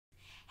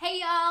Hey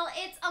y'all,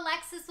 it's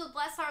Alexis with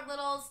Bless Our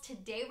Littles.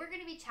 Today we're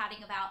going to be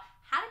chatting about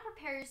how to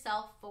prepare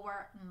yourself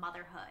for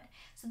motherhood.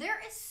 So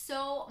there is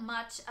so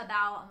much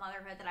about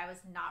motherhood that I was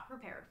not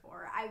prepared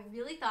for. I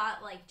really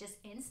thought like just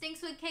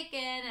instincts would kick in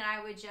and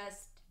I would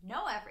just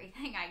know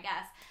everything, I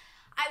guess.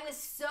 I was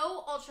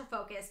so ultra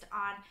focused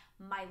on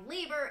my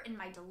labor and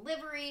my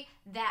delivery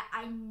that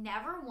I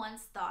never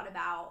once thought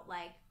about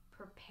like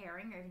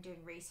preparing or even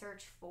doing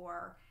research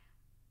for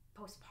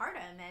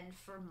postpartum and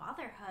for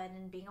motherhood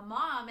and being a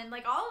mom and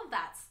like all of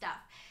that stuff.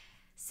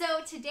 So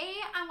today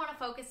I want to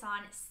focus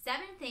on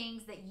 7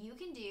 things that you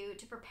can do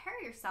to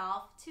prepare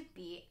yourself to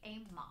be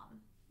a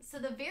mom. So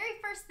the very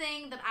first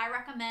thing that I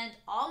recommend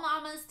all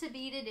mamas to do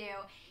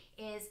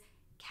is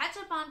catch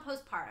up on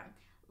postpartum.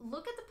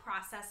 Look at the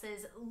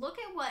processes, look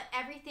at what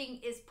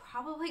everything is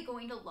probably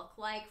going to look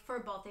like for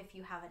both if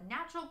you have a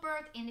natural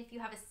birth and if you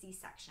have a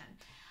C-section.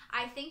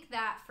 I think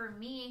that for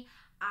me,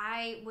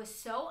 I was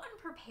so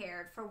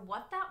unprepared for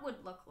what that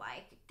would look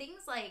like.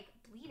 Things like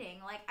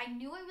bleeding, like I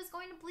knew I was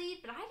going to bleed,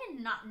 but I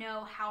did not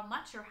know how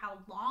much or how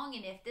long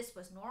and if this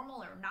was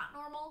normal or not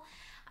normal.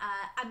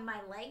 And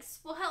my legs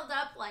swelled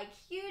up like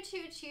huge.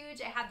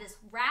 I had this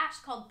rash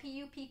called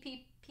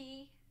PUPPP.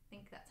 I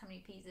think that's how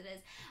many P's it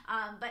is.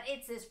 But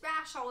it's this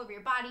rash all over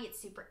your body. It's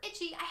super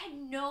itchy. I had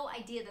no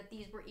idea that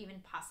these were even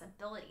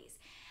possibilities.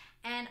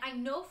 And I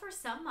know for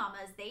some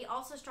mamas, they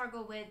also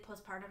struggle with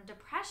postpartum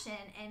depression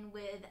and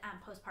with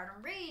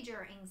postpartum rage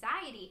or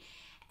anxiety.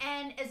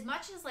 And as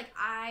much as like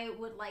I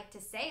would like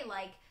to say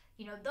like,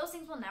 you know, those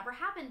things will never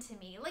happen to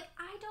me. Like,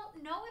 I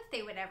don't know if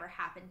they would ever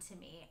happen to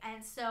me.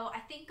 And so I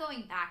think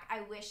going back, I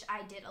wish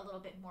I did a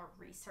little bit more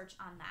research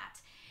on that.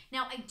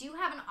 Now, I do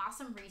have an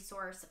awesome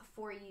resource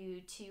for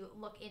you to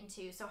look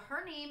into. So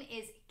her name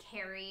is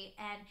Carrie,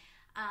 and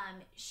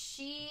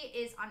she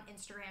is on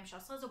Instagram. She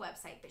also has a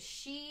website, but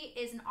she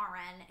is an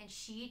RN and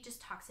she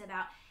just talks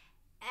about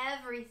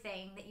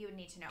everything that you would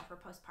need to know for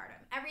postpartum.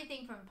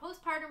 Everything from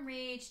postpartum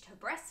rage to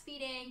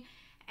breastfeeding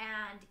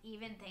and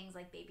even things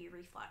like baby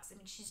reflux. I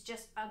mean, she's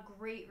just a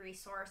great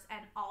resource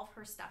and all of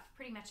her stuff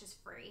pretty much is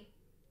free.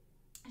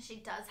 She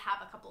does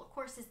have a couple of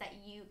courses that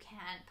you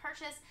can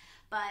purchase,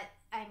 but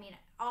I mean,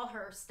 all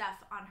her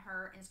stuff on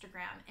her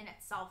Instagram in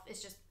itself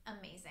is just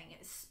amazing.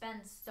 It's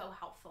been so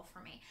helpful for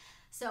me.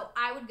 So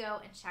I would go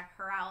and check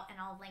her out and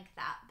I'll link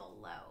that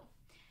below.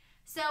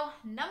 So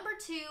number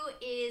 2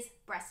 is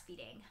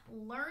breastfeeding.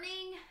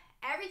 Learning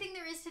everything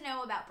there is to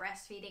know about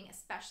breastfeeding,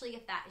 especially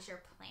if that is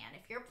your plan.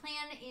 If your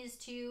plan is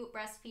to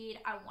breastfeed,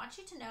 I want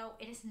you to know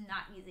it is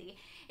not easy.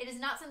 It is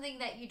not something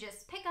that you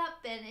just pick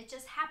up and it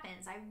just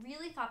happens. I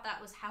really thought that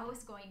was how it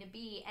was going to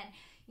be, and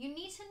you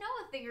need to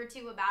know a thing or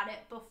two about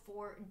it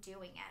before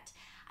doing it.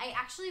 I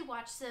actually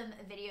watched some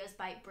videos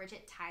by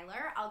Bridget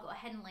Tyler. I'll go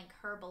ahead and link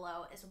her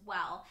below as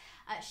well.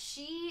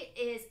 She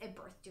is a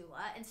birth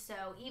doula, and so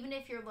even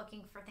if you're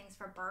looking for things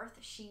for birth,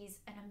 she's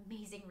an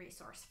amazing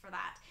resource for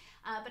that.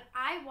 But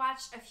I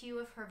watched a few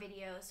of her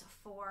videos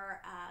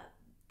for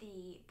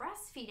the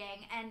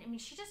breastfeeding, and I mean,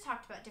 she just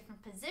talked about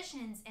different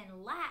positions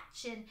and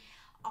latch and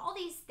all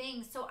these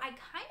things. So I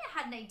kind of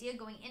had an idea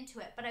going into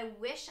it, but I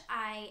wish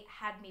I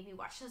had maybe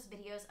watched those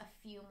videos a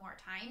few more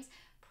times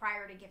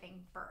prior to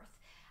giving birth.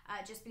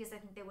 Just because I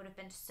think they would have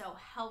been so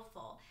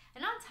helpful.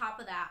 And on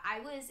top of that, I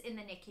was in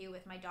the NICU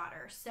with my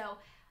daughter, so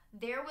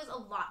there was a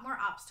lot more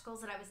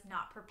obstacles that I was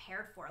not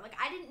prepared for. Like,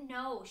 I didn't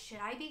know, should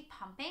I be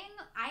pumping?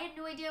 I had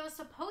no idea I was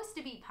supposed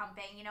to be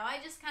pumping. You know, I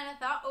just kind of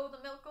thought, oh,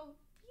 the milk will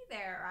be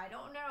there. I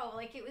don't know.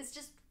 Like, it was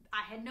just,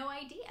 I had no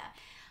idea.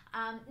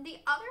 The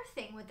other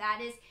thing with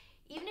that is,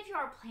 even if you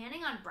are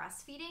planning on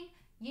breastfeeding,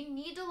 you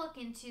need to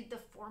look into the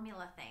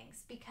formula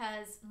things,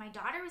 because my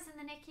daughter was in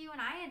the NICU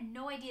and I had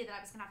no idea that I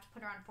was gonna have to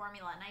put her on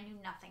formula, and I knew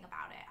nothing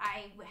about it.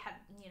 I had,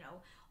 you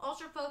know,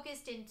 ultra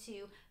focused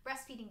into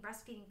breastfeeding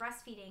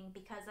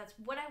because that's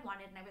what I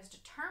wanted and I was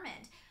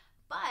determined.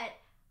 But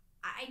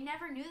I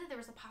never knew that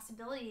there was a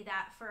possibility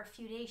that for a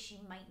few days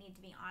she might need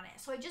to be on it.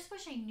 So I just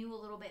wish I knew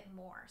a little bit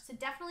more. So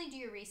definitely do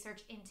your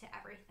research into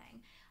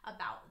everything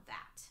about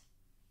that.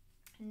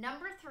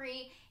 Number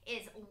 3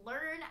 is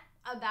learn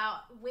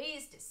about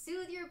ways to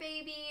soothe your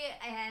baby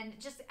and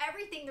just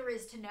everything there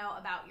is to know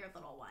about your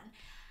little one.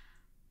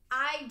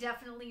 I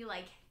definitely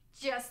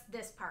just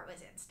this part was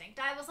instinct.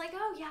 I was like,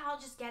 oh yeah, I'll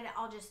just get it.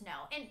 I'll just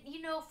know. And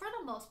you know, for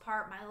the most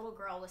part, my little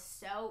girl was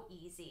so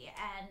easy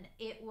and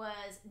it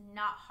was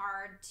not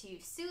hard to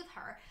soothe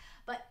her.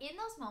 But in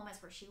those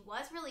moments where she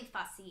was really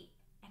fussy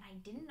and I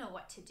didn't know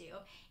what to do,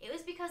 it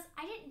was because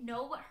I didn't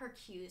know what her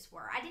cues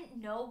were. I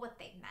didn't know what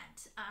they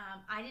meant.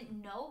 I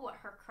didn't know what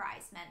her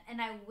cries meant, and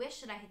I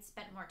wish that I had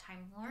spent more time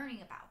learning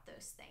about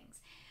those things.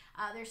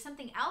 There's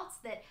something else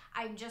that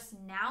I'm just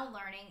now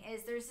learning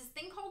is there's this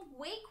thing called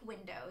wake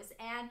windows,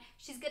 and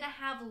she's gonna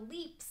have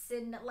leaps,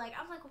 and like,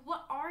 I'm like,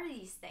 what are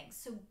these things?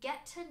 So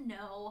get to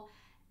know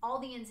all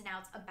the ins and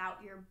outs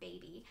about your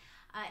baby.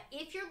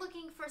 If you're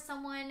looking for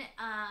someone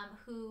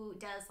who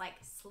does like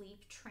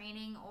sleep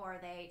training, or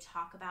they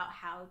talk about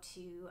how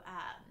to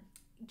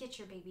get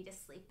your baby to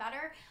sleep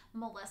better.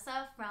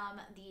 Melissa from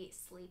the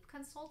Sleep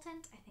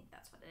Consultant, I think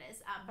that's what it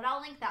is, but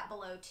I'll link that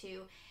below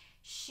too.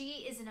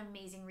 She is an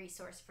amazing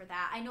resource for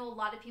that. I know a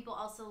lot of people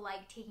also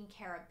like taking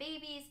care of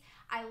babies.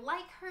 I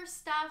like her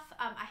stuff.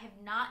 I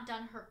have not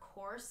done her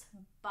course,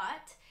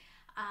 but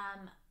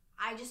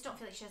I just don't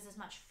feel like she has as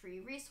much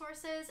free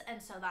resources,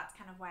 and so that's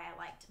kind of why I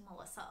liked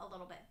Melissa a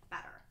little bit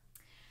better.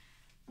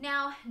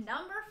 Now,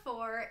 number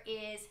 4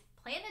 is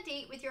plan a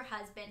date with your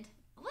husband.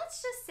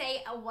 Let's just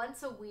say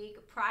once a week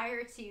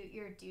prior to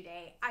your due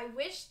date. I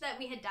wish that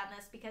we had done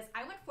this because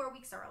I went 4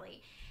 weeks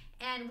early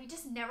and we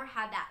just never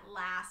had that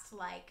last,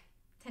 like,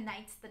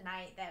 tonight's the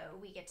night that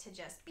we get to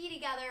just be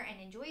together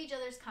and enjoy each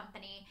other's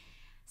company.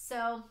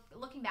 So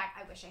looking back,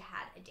 I wish I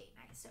had a date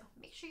night. So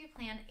make sure you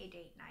plan a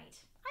date night.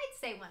 I'd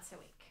say once a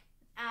week.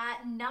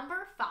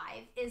 Number 5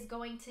 is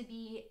going to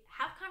be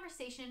have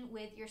conversation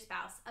with your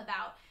spouse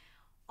about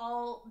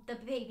all the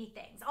baby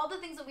things, all the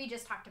things that we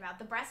just talked about,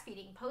 the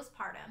breastfeeding,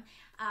 postpartum,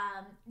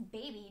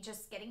 baby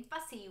just getting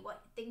fussy,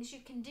 what things you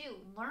can do.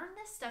 Learn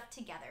this stuff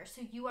together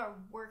so you are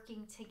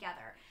working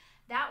together.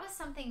 That was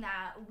something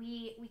that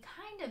we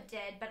kind of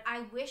did, but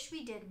I wish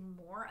we did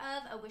more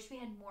of. I wish we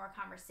had more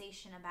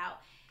conversation about,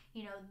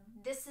 you know,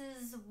 this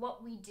is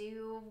what we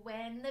do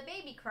when the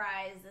baby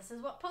cries. This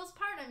is what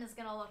postpartum is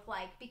going to look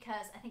like,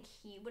 because I think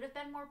he would have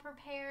been more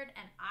prepared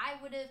and I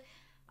would have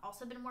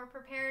also been more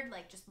prepared.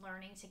 Like, just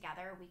learning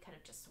together, we could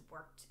have just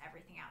worked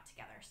everything out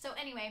together. So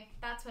anyway,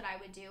 that's what I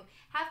would do.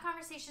 Have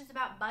conversations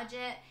about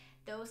budget,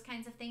 those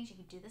kinds of things. You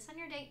could do this on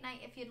your date night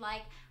if you'd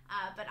like,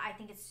 but I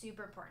think it's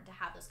super important to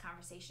have those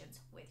conversations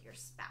with your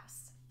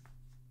spouse.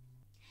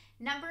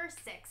 Number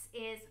 6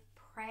 is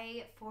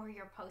pray for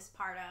your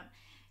postpartum,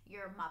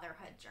 your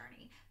motherhood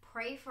journey.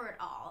 Pray for it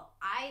all.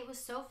 I was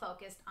so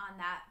focused on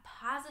that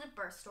positive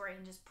birth story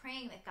and just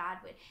praying that God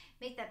would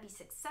make that be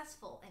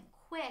successful and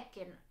quick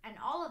and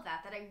all of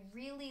that I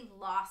really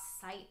lost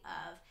sight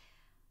of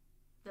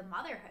the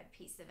motherhood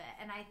piece of it.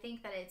 And I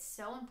think that it's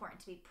so important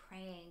to be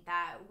praying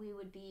that we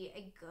would be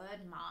a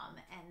good mom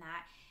and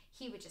that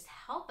he would just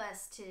help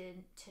us to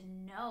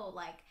know,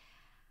 like,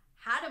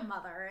 how to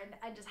mother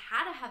and just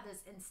how to have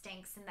those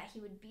instincts, and that he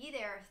would be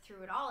there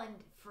through it all, and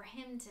for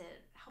him to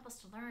help us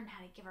to learn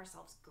how to give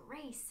ourselves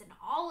grace and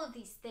all of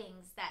these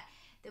things that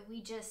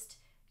we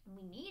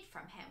need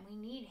from him. We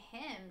need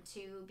him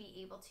to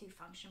be able to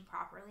function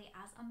properly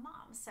as a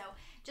mom. So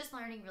just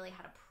learning really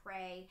how to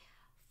pray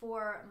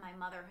for my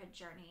motherhood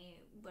journey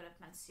would have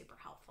been super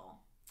helpful.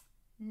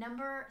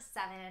 Number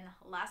 7,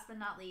 last but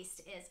not least,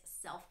 is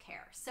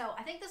self-care. So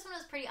I think this one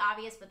was pretty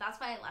obvious, but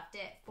that's why I left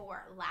it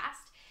for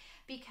last.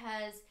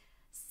 Because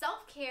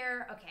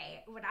self-care,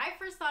 okay, when I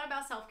first thought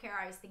about self-care,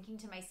 I was thinking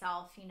to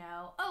myself, you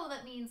know, oh,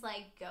 that means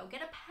like go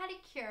get a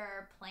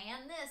pedicure,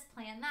 plan this,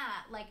 plan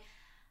that. Like,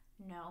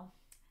 no,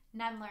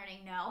 I'm learning,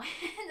 no,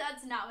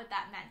 that's not what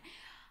that meant.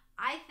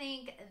 I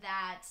think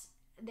that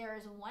there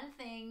is one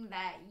thing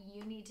that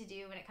you need to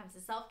do when it comes to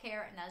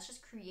self-care, and that's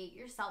just create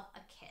yourself a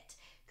kit.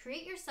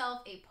 Create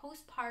yourself a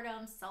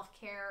postpartum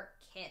self-care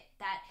kit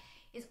that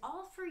is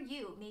all for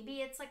you. Maybe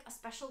it's like a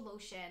special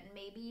lotion.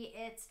 Maybe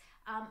it's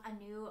a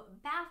new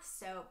bath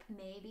soap.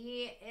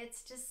 Maybe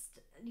it's just,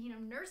 you know,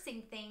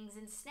 nursing things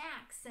and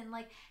snacks, and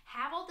like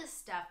have all this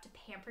stuff to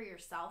pamper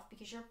yourself,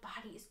 because your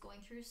body is going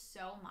through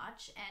so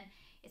much, and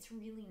it's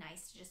really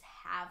nice to just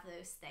have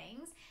those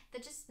things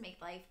that just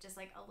make life just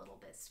like a little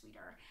bit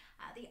sweeter.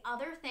 The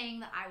other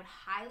thing that I would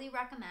highly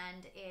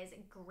recommend is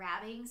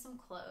grabbing some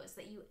clothes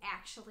that you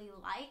actually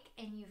like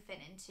and you fit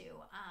into.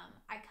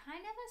 I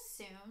kind of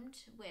assumed,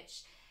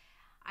 which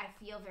I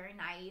feel very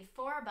naive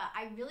for, but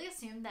I really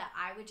assumed that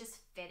I would just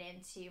fit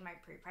into my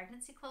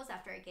pre-pregnancy clothes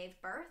after I gave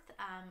birth.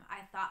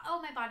 I thought,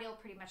 oh, my body will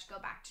pretty much go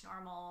back to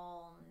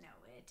normal. No,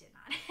 it did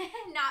not.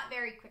 Not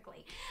very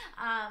quickly.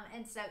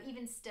 And so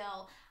even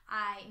still,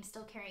 I'm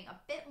still carrying a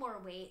bit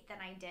more weight than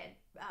I did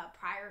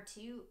prior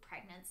to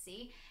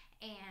pregnancy.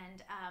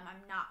 And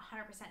I'm not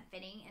 100%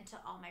 fitting into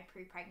all my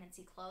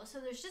pre-pregnancy clothes. So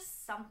there's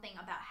just something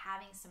about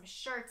having some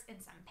shirts and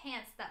some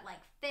pants that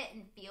like fit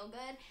and feel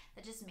good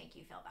that just make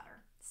you feel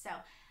better. So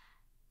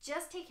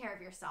just take care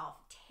of yourself.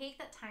 Take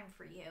that time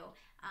for you,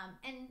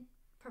 and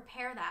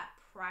prepare that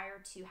prior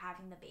to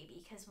having the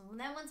baby, because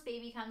then once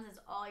baby comes, it's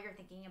all you're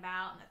thinking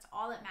about, and that's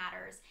all that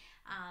matters.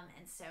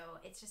 And so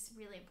it's just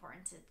really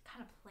important to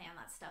kind of plan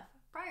that stuff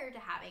prior to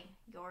having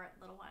your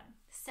little one.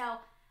 So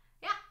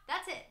yeah,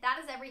 that's it. That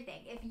is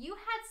everything. If you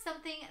had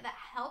something that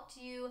helped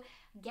you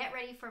get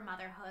ready for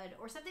motherhood,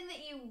 or something that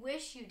you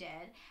wish you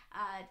did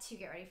to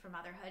get ready for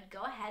motherhood,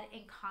 go ahead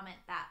and comment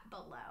that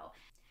below.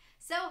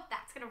 So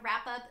that's going to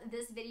wrap up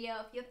this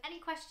video. If you have any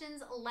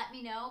questions, let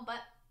me know,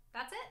 but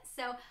that's it.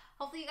 So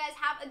hopefully you guys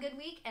have a good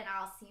week, and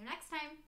I'll see you next time.